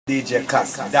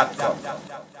djkaas.com.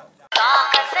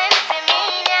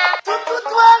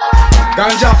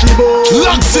 Ganja Fibo,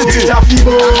 Lock City,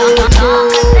 Fibo,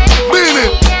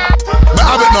 Beenie, me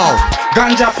have it now.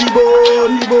 Ganja Fibo,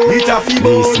 Fibo,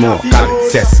 Me smoke, cali,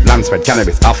 cess, Lansford,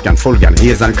 cannabis, Afghan, Fulgan,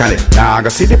 haze and cali. Now I go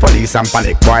see the police and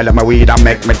panic. Boil up my weed and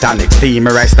make metallic. Steam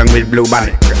me rice down with blue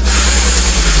bannock.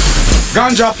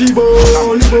 Ganja Fibo,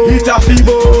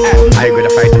 Fibo. I go to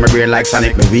fight in my brain like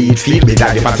Sonic. My weed feel big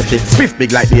like the Pacific. Swift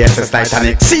big like the SS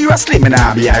Titanic. Seriously, me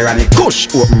nah be ironic.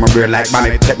 Kush, open my brain like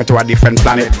Bannock. Take me to a different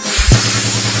planet.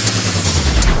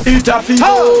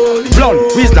 Fibo,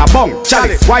 Blunt, Whistler, Bong,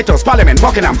 Chalice, White House, Parliament,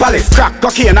 Buckingham Palace, crack,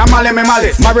 cocaine, and Mali me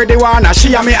malice. Marijuana,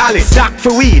 she and me Alice. Dark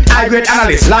for weed, high grade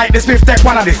analyst. Like the Swift Tech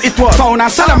one of this. It was found on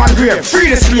Solomon grave. Free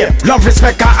the slave, love,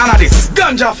 respect, and honor this.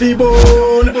 Ganja Fibo,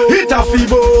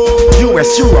 Fibo.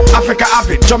 US, Europe, Africa have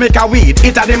it. Jamaica weed,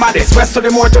 it are the maddest. West to the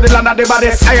more to the land of the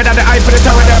baddest. Higher than the eye for the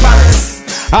tower of the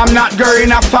barracks. I'm not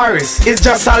going a Paris, it's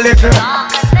just a little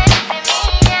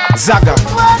Zaga.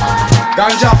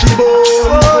 Ganja Fibo,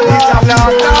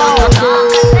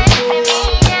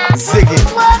 Ziggy.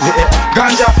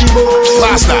 Ganja Fibo,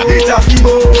 Busta,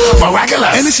 Fibo.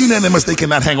 miraculous. Any seen any mistake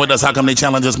not hang with us? How come they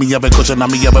challenges me ever cushion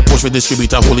and me ever push with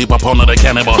distributor holy upon the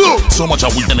cannibal? So much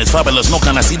of weed and it's fabulous. No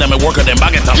kind of see them and worker them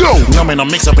bag it up. No me no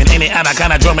mix up in any other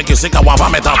kind of drum make you sick I want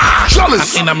vomit up.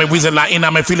 In a me reason like in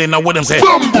a me feeling now what them say.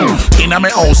 In a me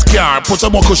old scar, put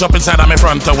some more kush up inside of me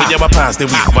front. We never pass the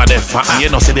week but if you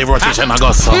know see the rotation I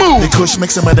got so. The kush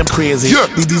makes some of them crazy.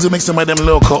 The diesel makes some of them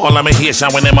local. All of me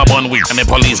Haitian when them a bun weed and the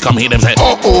police come here them say.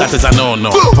 That is a no.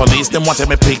 Police them wanted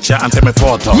me picture and take me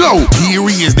photo. No, here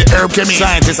he is, the herb chemist.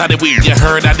 Scientists are the weed. You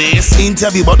heard of this?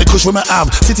 Interview about the kush we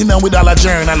have, sitting down with all the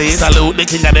journalists. Salute the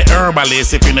king of the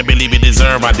herbalist. If you don't believe it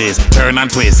deserve of this, turn and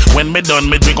twist. When me done,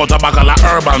 me drink out a bottle of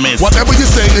herbal mist. Whatever you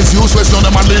say is useless, none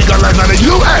of them are legal right now in the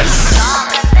US.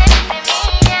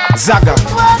 Zaga.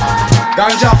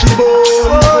 Ganja Fibo,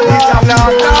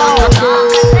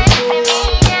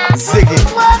 Ziggy.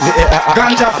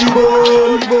 Ganja Fibo,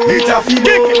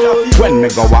 Fibo. When me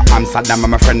go to Amsterdam,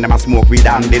 my friend them a smoke weed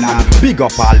and the land. Big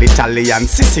up all Italian,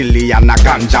 Sicilian, a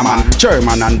ganja man.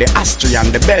 German and the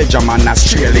Austrian, the Belgium and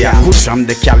Australian. Who's from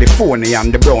the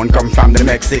Californian, the brown come from the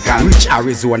Mexican. Which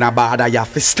Arizona border you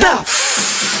have to stop?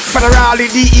 Federally,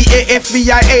 DEA,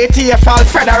 FBI, ATF, all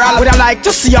federal. Would I like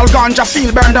to see all ganja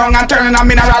field burn down and turn a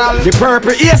mineral? The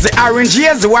purple is the orange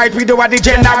is the white we do what the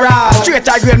general. Straight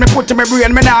I grade me put to my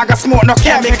brain, me nah go smoke no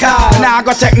chemical. Nah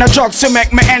go take no drugs to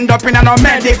make me end up in a no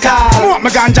medical. Smoke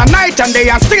me ganja night and day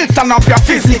and still stand up your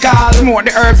physical. Smoke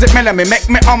the herbs that melon me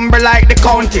make me humble like the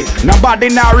county.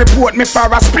 Nobody now report me for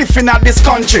a spliff in this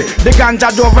country. The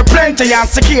ganja do over plenty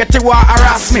and security want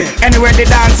harass me. Anyway the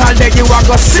dance all day you a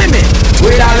go see me.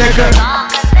 With a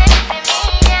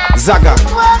Zaga.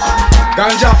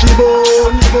 Ganja Fibo,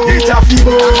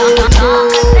 Fibo.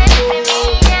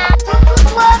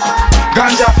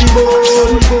 Ganja Fibo,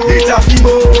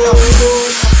 Fibo.